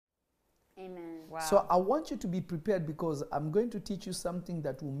Amen. Wow. So I want you to be prepared, because I'm going to teach you something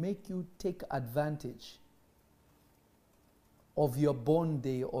that will make you take advantage of your born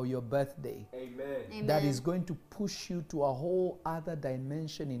day or your birthday. Amen. Amen. That is going to push you to a whole other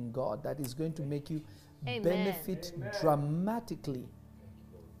dimension in God, that is going to make you Amen. benefit Amen. dramatically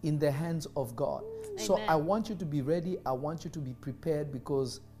in the hands of God. So Amen. I want you to be ready. I want you to be prepared,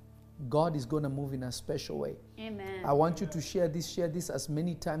 because God is going to move in a special way. Amen. I want you to share this as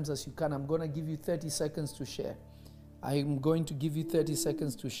many times as you can. I'm going to give you 30 seconds to share. I'm going to give you 30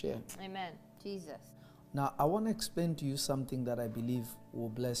 seconds to share. Amen. Jesus. Now, I want to explain to you something that I believe will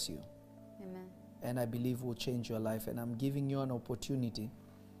bless you, Amen. and I believe will change your life. And I'm giving you an opportunity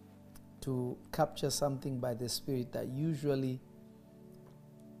to capture something by the Spirit that usually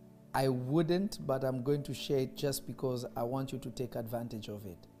I wouldn't, but I'm going to share it just because I want you to take advantage of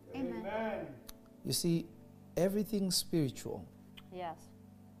it. Amen. You see, everything spiritual Yes.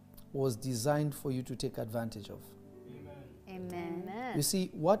 was designed for you to take advantage of. Amen. Amen. You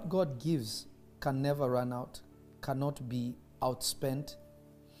see, what God gives can never run out, cannot be outspent.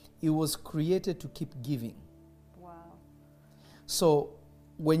 It was created to keep giving. Wow. So,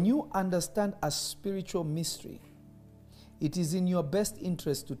 when you understand a spiritual mystery, it is in your best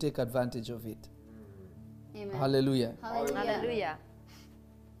interest to take advantage of it. Amen. Hallelujah. Hallelujah. Hallelujah.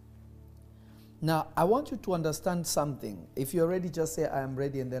 Now, I want you to understand something. If you're ready, just say, I am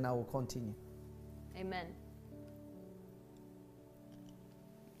ready, and then I will continue. Amen.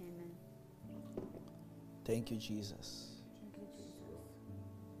 Amen. Thank you, Jesus.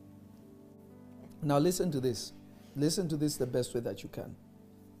 Now, listen to this. Listen to this the best way that you can.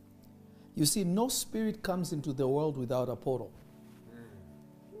 You see, no spirit comes into the world without a portal.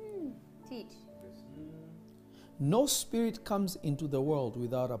 Teach. No spirit comes into the world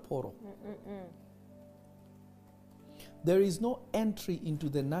without a portal. There is no entry into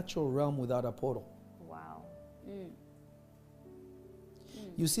the natural realm without a portal. Wow.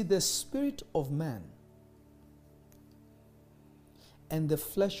 You see, the spirit of man and the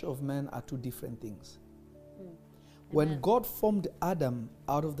flesh of man are two different things. When Amen. God formed Adam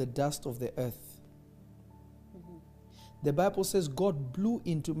out of the dust of the earth, the Bible says God blew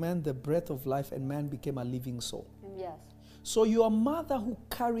into man the breath of life, and man became a living soul. Yes. So your mother who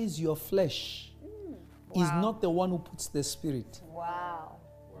carries your flesh is Wow. not the one who puts the spirit. Wow.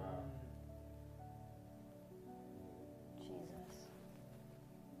 Jesus.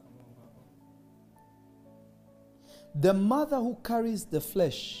 The mother who carries the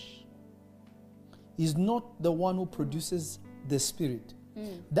flesh is not the one who produces the spirit.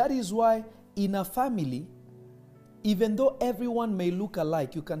 That is why in a family, even though everyone may look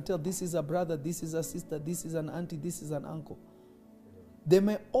alike, you can tell this is a brother, this is a sister, this is an auntie, this is an uncle. They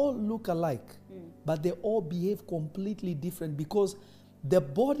may all look alike, but they all behave completely different, because the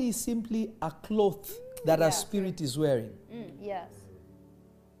body is simply a cloth that a spirit is wearing. Yes.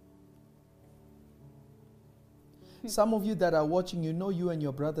 Some of you that are watching, you know you and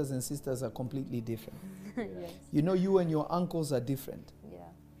your brothers and sisters are completely different. Yes. You know you and your uncles are different.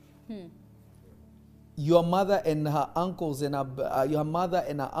 Yeah. Your mother and her uncles, and your mother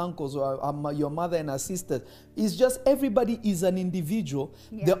and her uncles, or your mother and her sisters. It's just everybody is an individual.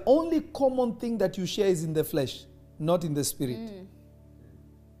 Yeah. The only common thing that you share is in the flesh, not in the spirit.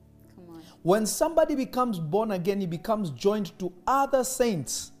 Come on. When somebody becomes born again, he becomes joined to other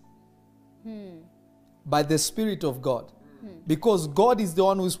saints by the Spirit of God. Because God is the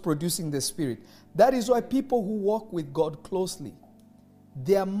one who is producing the Spirit. That is why people who walk with God closely,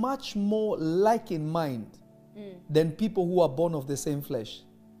 they are much more like in mind than people who are born of the same flesh.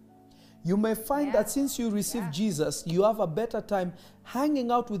 You may find that since you received Jesus, you have a better time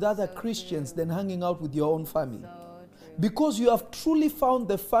hanging out with other Christians than hanging out with your own family. So true. Because you have truly found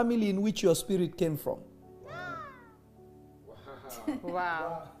the family in which your spirit came from.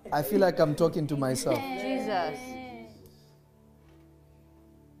 Wow. I feel like I'm talking to myself. Jesus.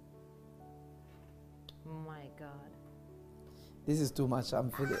 My God. This is too much.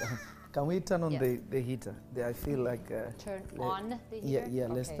 I'm feeling. Can we turn on the heater? I feel like. Turn on the heater? Yeah,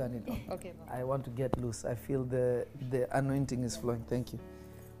 let's Okay. turn it on. Okay. I want to get loose. I feel the anointing is flowing. Thank you.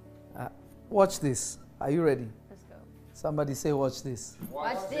 Watch this. Are you ready? Let's go. Somebody say, watch this.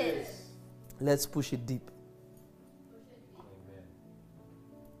 Watch this. Let's push it deep.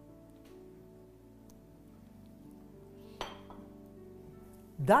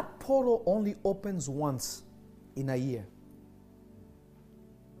 That portal only opens once in a year.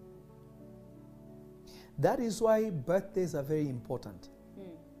 That is why birthdays are very important.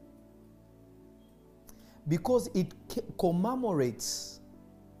 Because it commemorates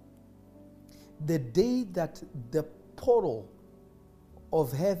the day that the portal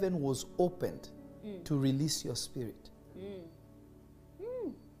of heaven was opened to release your spirit.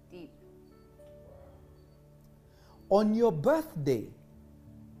 Deep. On your birthday,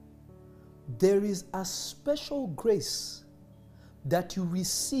 there is a special grace that you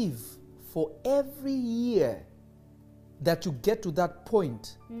receive for every year that you get to that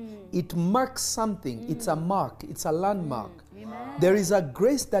point. It marks something. It's a mark. It's a landmark. Amen. There is a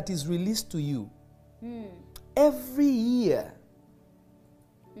grace that is released to you. Every year.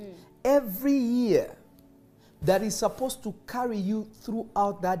 Every year that is supposed to carry you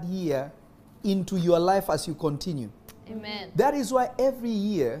throughout that year into your life as you continue. Amen. That is why every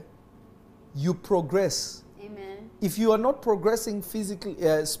year you progress. Amen. If you are not progressing physically,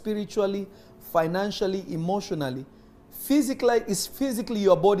 spiritually, financially, emotionally, physically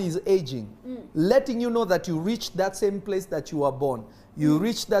your body is aging, letting you know that you reached that same place that you were born. You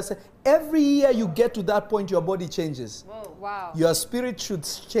reach that. Every year you get to that point, your body changes. Whoa. Wow. Your spirit should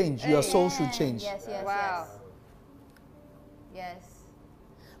change. Your soul should change. Yes, yes, Wow. yes. Yes.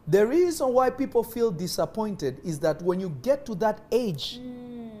 The reason why people feel disappointed is that when you get to that age,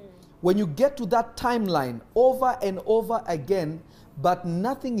 when you get to that timeline over and over again, but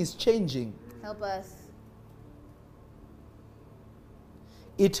nothing is changing, Help us.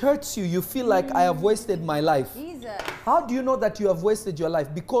 it hurts you. You feel like I have wasted my life. Jesus. How do you know that you have wasted your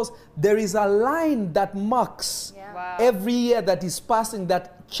life? Because there is a line that marks Yeah. Wow. every year that is passing,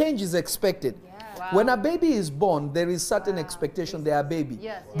 that change is expected. Yeah. Wow. When a baby is born, there is certain expectation they are a baby.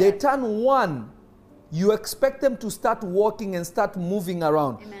 Yes, They yes. turn 1, you expect them to start walking and start moving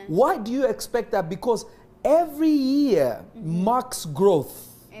around. Amen. Why do you expect that? Because every year marks growth.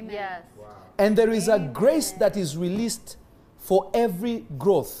 Amen. Yes. And there is a grace that is released for every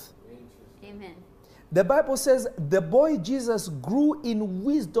growth. Amen. The Bible says the boy Jesus grew in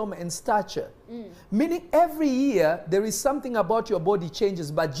wisdom and stature. Meaning every year there is something about your body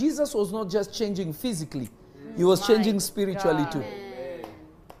changes, but Jesus was not just changing physically. He was My changing spiritually God. too. Amen.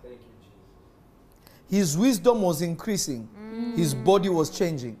 His wisdom was increasing. His body was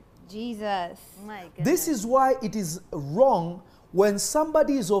changing. Jesus. My goodness. This is why it is wrong when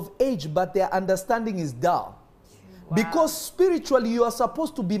somebody is of age but their understanding is dull. Because spiritually you are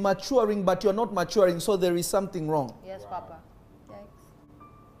supposed to be maturing, but you're not maturing, so there is something wrong. Yes, Papa. Yikes.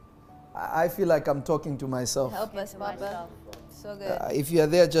 I feel like I'm talking to myself. Help us, To Papa. myself. So good. If you are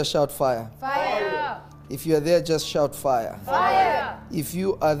there, just shout fire. Fire. If you are there, just shout fire. Fire. If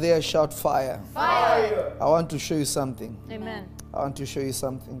you are there, shout fire. Fire. I want to show you something. Amen. I want to show you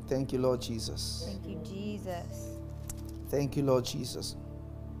something. Thank you, Lord Jesus. Thank you, Jesus. Thank you, Lord Jesus.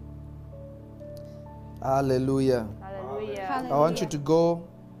 Hallelujah. Hallelujah. I want you to go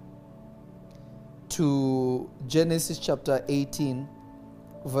to Genesis chapter 18,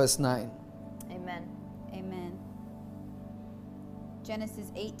 verse 9. Amen. Amen.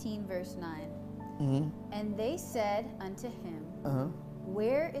 Genesis 18, verse 9. Mhm. And they said unto him, Uh-huh.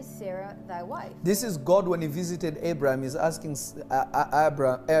 Where is Sarah thy wife? This is God when he visited Abraham. He's asking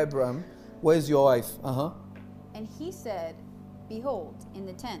Abraham, where's your wife? Uh-huh. And he said, Behold, in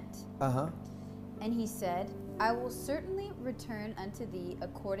the tent. Uh-huh. And he said, I will certainly return unto thee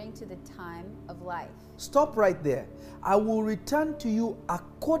according to the time of life. Stop right there. I will return to you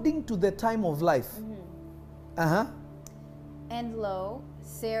according to the time of life. Uh-huh. And lo,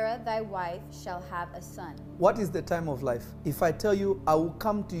 Sarah thy wife shall have a son. What is the time of life? If I tell you, I will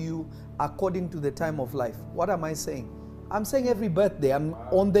come to you according to the time of life, what am I saying? I'm saying every birthday.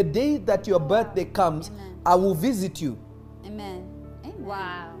 On the day that your birthday comes, Amen. I will visit you. Amen. Amen.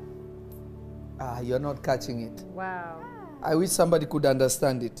 Wow. You're not catching it. Wow. I wish somebody could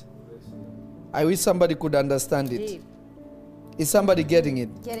understand it. I wish somebody could understand it. Deep. Is somebody getting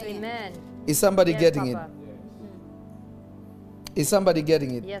it? Getting it. Amen. Is somebody Yes, getting Papa. it? Is somebody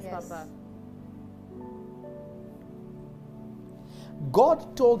getting it? Yes, Yes. Papa.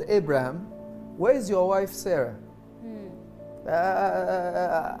 God told Abraham, where is your wife Sarah?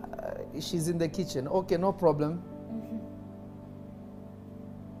 She's in the kitchen. Okay, no problem.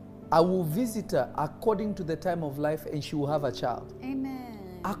 I will visit her according to the time of life and she will have a child.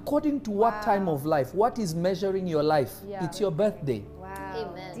 Amen. According to what time of life? What is measuring your life? Yeah. It's your birthday. Wow.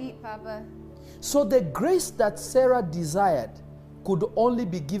 Amen. Deep, Papa. So the grace that Sarah desired could only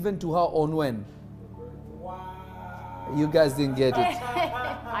be given to her on when? You guys didn't get it.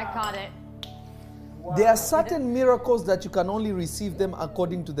 I caught it. There are certain miracles that you can only receive them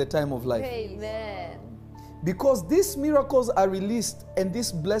according to the time of life. Amen. Because these miracles are released and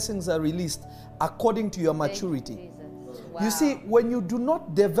these blessings are released according to your Thank you, maturity. Jesus. You see, when you do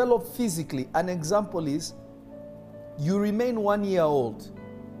not develop physically, an example is you remain 1 year old.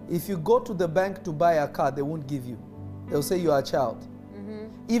 If you go to the bank to buy a car, they won't give you. They'll say you are a child.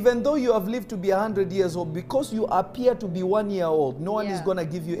 Even though you have lived to be 100 years old, because you appear to be 1 year old, no one is Yeah. going to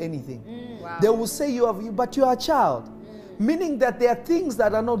give you anything. Wow. They will say but you are a child. Meaning that there are things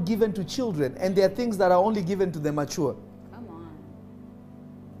that are not given to children, and there are things that are only given to the mature. Come on.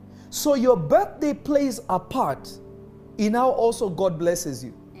 So your birthday plays a part in how also God blesses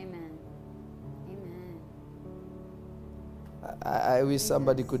you. Amen. Amen. I wish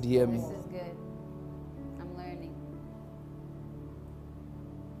somebody could hear me. This is good. I'm learning.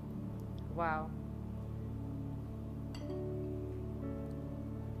 Wow.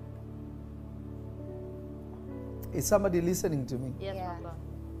 Is somebody listening to me? Yes, Yeah. Papa.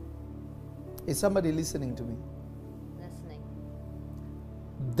 Is somebody listening to me? Listening.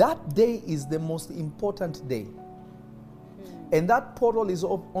 That day is the most important day. And that portal is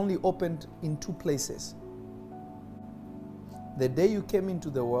only opened in two places. The day you came into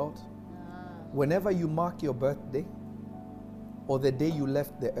the world, whenever you mark your birthday, or the day you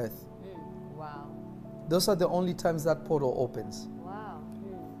left the earth. Wow. Those are the only times that portal opens. Wow.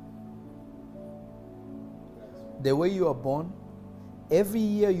 The way you are born, every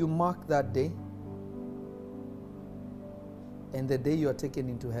year you mark that day, and the day you are taken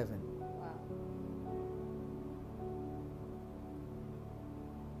into heaven. Wow.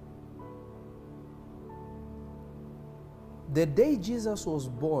 The day Jesus was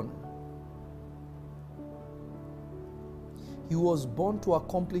born, he was born to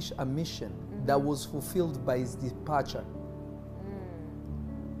accomplish a mission that was fulfilled by his departure.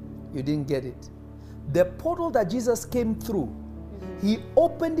 You didn't get it. The portal that Jesus came through, he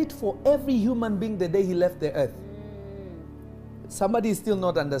opened it for every human being the day he left the earth. Somebody is still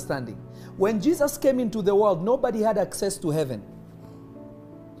not understanding. When Jesus came into the world, nobody had access to heaven.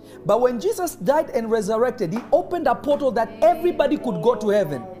 But when Jesus died and resurrected, he opened a portal that everybody could go to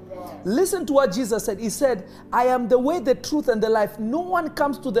heaven. Listen to what Jesus said. He said, I am the way, the truth, and the life. No one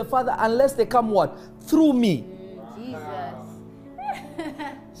comes to the Father unless they come what? Through me. Jesus.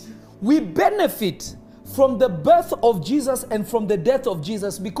 We benefit from the birth of Jesus and from the death of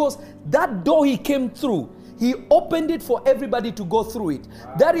Jesus because that door he came through, he opened it for everybody to go through it.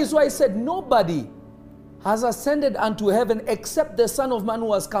 That is why he said, nobody has ascended unto heaven except the Son of Man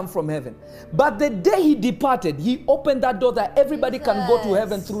who has come from heaven. But the day he departed, he opened that door that everybody can go to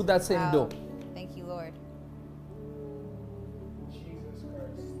heaven through that same Wow. door. Thank you, Lord.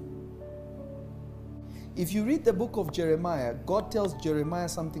 If you read the book of Jeremiah, God tells Jeremiah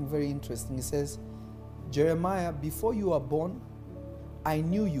something very interesting. He says, Jeremiah, before you were born, I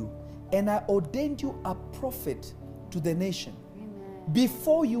knew you, and I ordained you a prophet to the nation.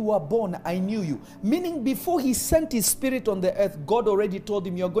 Before you were born, I knew you. Meaning before he sent his spirit on the earth, God already told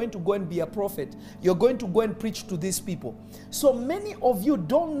him, you're going to go and be a prophet. You're going to go and preach to these people. So many of you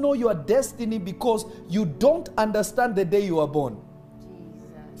don't know your destiny because you don't understand the day you were born.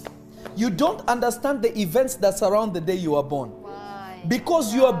 Jesus. You don't understand the events that surround the day you were born. Why?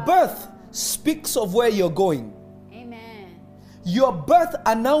 Because your birth speaks of where you're going. Amen. Your birth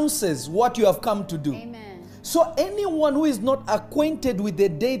announces what you have come to do. Amen. So anyone who is not acquainted with the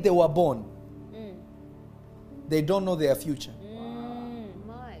day they were born, they don't know their future.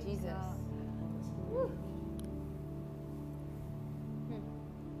 My Jesus. God.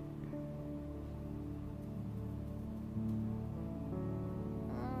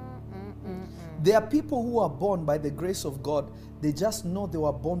 There are people who are born by the grace of God. They just know they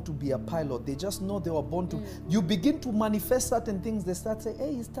were born to be a pilot. They just know they were born to... You begin to manifest certain things. They start saying,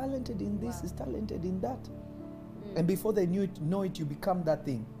 hey, he's talented in this, he's talented in that. And before they know it, you become that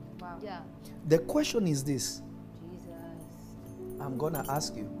thing. Wow. Yeah. The question is this. Jesus. I'm going to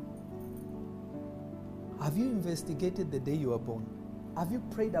ask you. Have you investigated the day you were born? Have you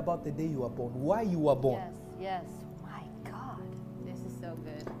prayed about the day you were born? Why you were born? Yes. Yes. My God. This is so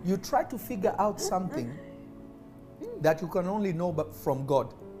good. You try to figure out something that you can only know but from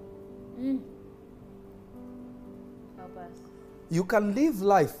God. Help us. You can live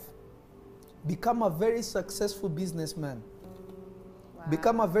life, become a very successful businessman,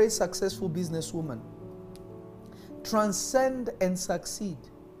 become a very successful businesswoman, transcend and succeed,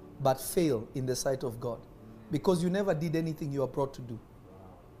 but fail in the sight of God because you never did anything you were brought to do.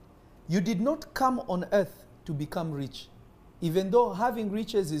 You did not come on earth to become rich, even though having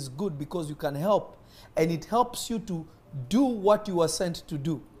riches is good because you can help and it helps you to do what you were sent to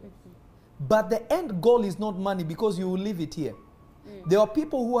do. But the end goal is not money because you will leave it here. There are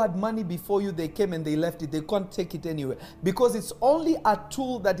people who had money before you, they came and they left it. They can't take it anywhere because it's only a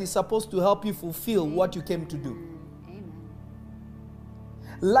tool that is supposed to help you fulfill what you came to do. Amen.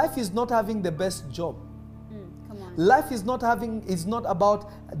 Life is not having the best job. Come on. Life is not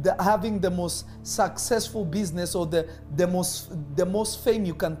about having the most successful business or the most fame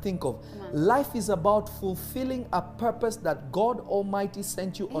you can think of. Life is about fulfilling a purpose that God Almighty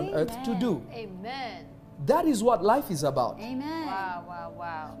sent you on earth to do. Amen. That is what life is about. Amen. Wow, wow,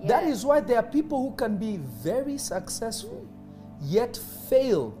 wow. That is why there are people who can be very successful yet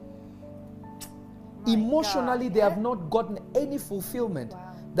fail. Emotionally, they have not gotten any fulfillment.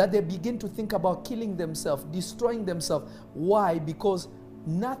 That they begin to think about killing themselves, destroying themselves. Why? Because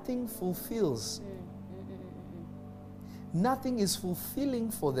nothing fulfills. Nothing is fulfilling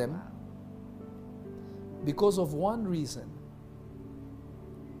for them because of one reason.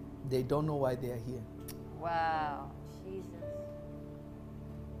 They don't know why they are here. Wow. Jesus.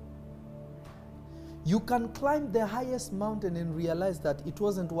 You can climb the highest mountain and realize that it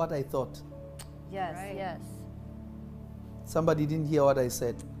wasn't what I thought. Yes, yes. Somebody didn't hear what I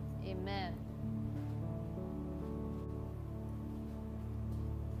said. Amen.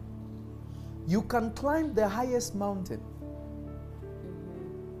 You can climb the highest mountain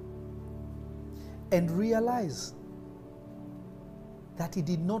and realize that it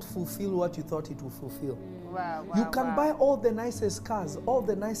did not fulfill what you thought it would fulfill. Wow, wow, You can buy all the nicest cars, all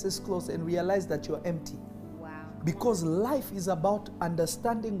the nicest clothes, and realize that you're empty. Because life is about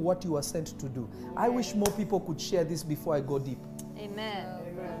understanding what you are sent to do. I wish more people could share this before I go deep. Amen.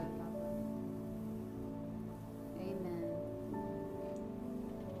 Amen.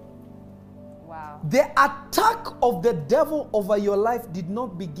 Wow. The attack of the devil over your life did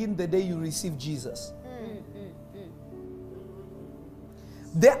not begin the day you received Jesus.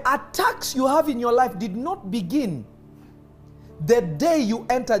 The attacks you have in your life did not begin the day you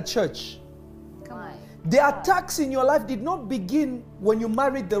entered church. Come on. The attacks in your life did not begin when you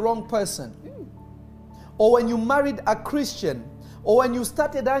married the wrong person, or when you married a Christian, or when you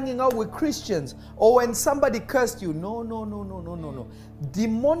started hanging out with Christians, or when somebody cursed you. No, no, no, no, no, no, no.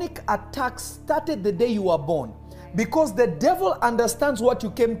 Demonic attacks started the day you were born. Because the devil understands what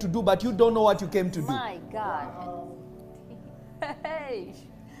you came to do, but you don't know what you came to do. My God. Hey.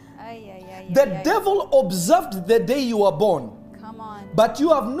 The devil observed the day you were born. Come on. But you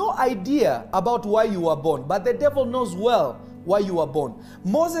have no idea about why you were born. But the devil knows well why you were born.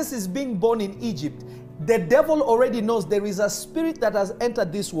 Moses is being born in Egypt. The devil already knows there is a spirit that has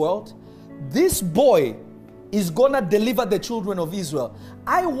entered this world. This boy is going to deliver the children of Israel.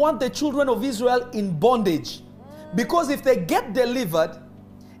 I want the children of Israel in bondage. Because if they get delivered,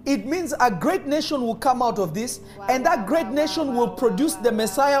 it means a great nation will come out of this. And that great nation will produce the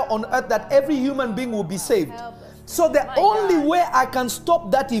Messiah on earth, that every human being will be saved. So the only way I can stop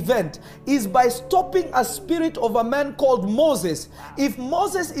that event is by stopping a spirit of a man called Moses. If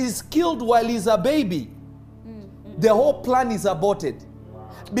Moses is killed while he's a baby, the whole plan is aborted.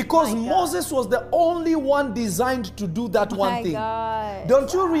 Because Moses was the only one designed to do that one thing.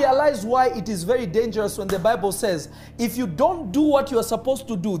 Don't you realize why it is very dangerous when the Bible says, if you don't do what you are supposed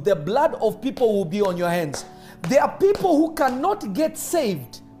to do, the blood of people will be on your hands? There are people who cannot get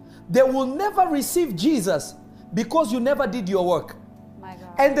saved. They will never receive Jesus because you never did your work. My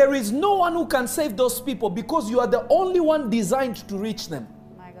God. And there is no one who can save those people because you are the only one designed to reach them.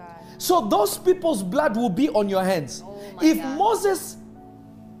 My God. So those people's blood will be on your hands. If God. Moses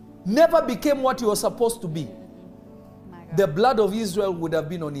never became what he was supposed to be, My God. the blood of Israel would have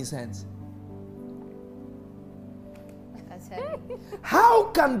been on his hands. That's heavy. How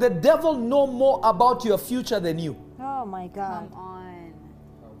can the devil know more about your future than you? Oh my God. Come on.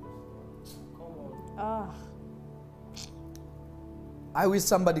 Oh, I wish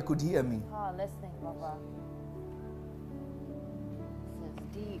somebody could hear me. listening, Baba. This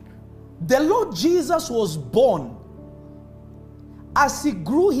is deep. The Lord Jesus was born. As he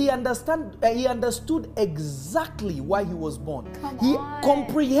grew, he understood exactly why he was born. He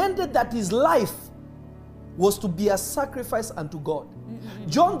comprehended that his life was to be a sacrifice unto God.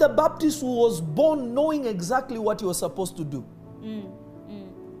 John the Baptist was born knowing exactly what he was supposed to do.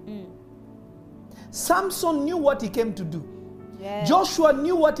 Samson knew what he came to do. Yes. Joshua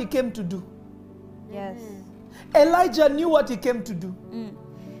knew what he came to do. Yes. Elijah knew what he came to do.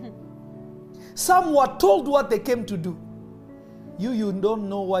 Some were told what they came to do. You don't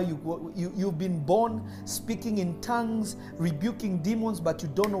know why you've been born speaking in tongues, rebuking demons, but you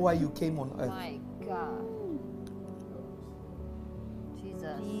don't know why you came on earth. My God.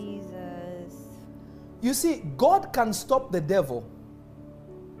 Jesus. Jesus. You see, God can stop the devil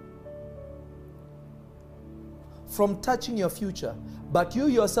from touching your future, but you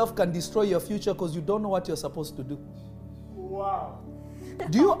yourself can destroy your future because you don't know what you're supposed to do. Wow.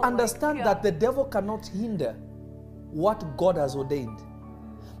 Do you understand that the devil cannot hinder what God has ordained?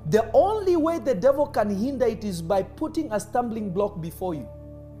 The only way the devil can hinder it is by putting a stumbling block before you.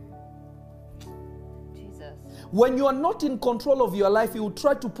 Jesus. When you are not in control of your life, he will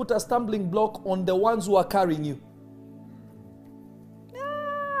try to put a stumbling block on the ones who are carrying you.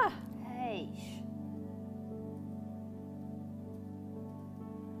 Hey.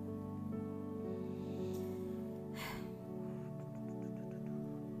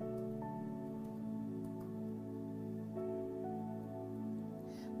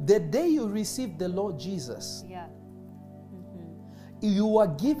 The day you receive the Lord Jesus, Yeah. you are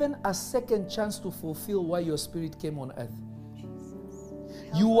given a second chance to fulfill why your spirit came on earth. Jesus.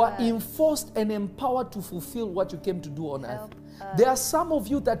 You are us. enforced and empowered to fulfill what you came to do on Help earth. us. There are some of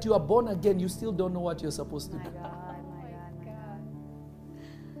you that you are born again, you still don't know what you're supposed to My do. God, my God, my God.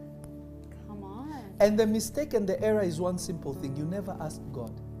 Come on. And the mistake and the error is one simple thing. You never ask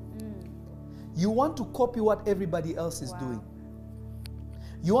God. You want to copy what everybody else is doing.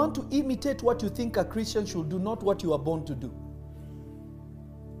 You want to imitate what you think a Christian should do, not what you are born to do.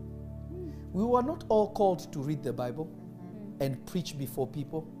 We were not all called to read the Bible and preach before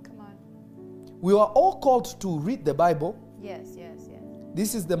people. Come on. We were all called to read the Bible. Yes, yes, yes.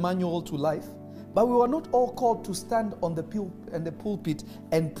 This is the manual to life. But we were not all called to stand on the pulpit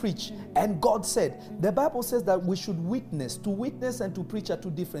and preach. And God said, the Bible says that we should witness. To witness and to preach are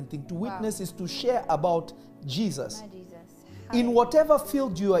two different things. To witness is to share about Jesus. My Jesus. In whatever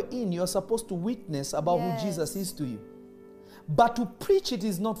field you are in, you're supposed to witness about Yes. who Jesus is to you. But to preach it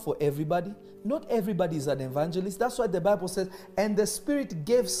is not for everybody. Not everybody is an evangelist. That's why the Bible says, and the Spirit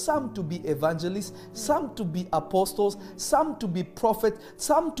gave some to be evangelists, some to be apostles, some to be prophets,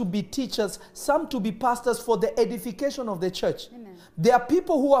 some to be teachers, some to be pastors for the edification of the church. Amen. There are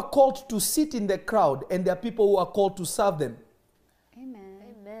people who are called to sit in the crowd, and there are people who are called to serve them. Amen.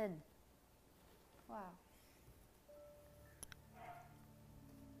 Amen. Wow.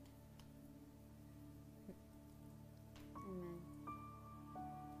 Amen.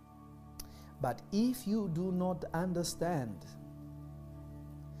 But if you do not understand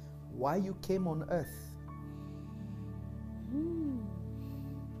why you came on earth,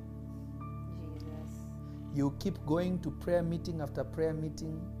 Jesus. you keep going to prayer meeting after prayer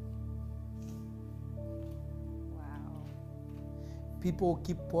meeting. Wow. People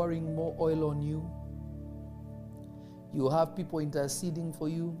keep pouring more oil on you. You have people interceding for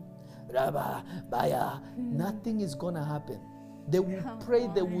you. Rabba, Baya. Nothing is going to happen. They will pray,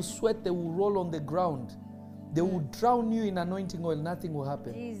 they will sweat, they will roll on the ground. They will drown you in anointing oil. Nothing will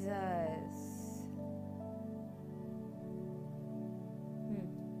happen. Jesus.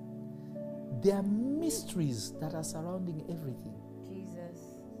 There are mysteries that are surrounding everything. Jesus.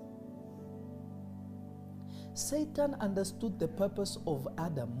 Satan understood the purpose of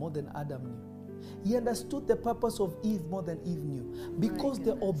Adam more than Adam knew. He understood the purpose of Eve more than Eve knew. Because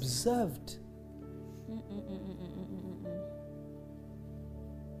they observed.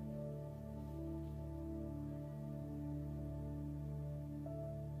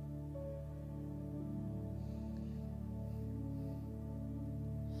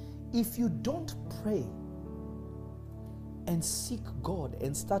 If you don't pray and seek God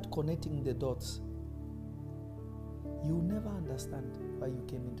and start connecting the dots, you will never understand why you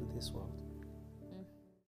came into this world.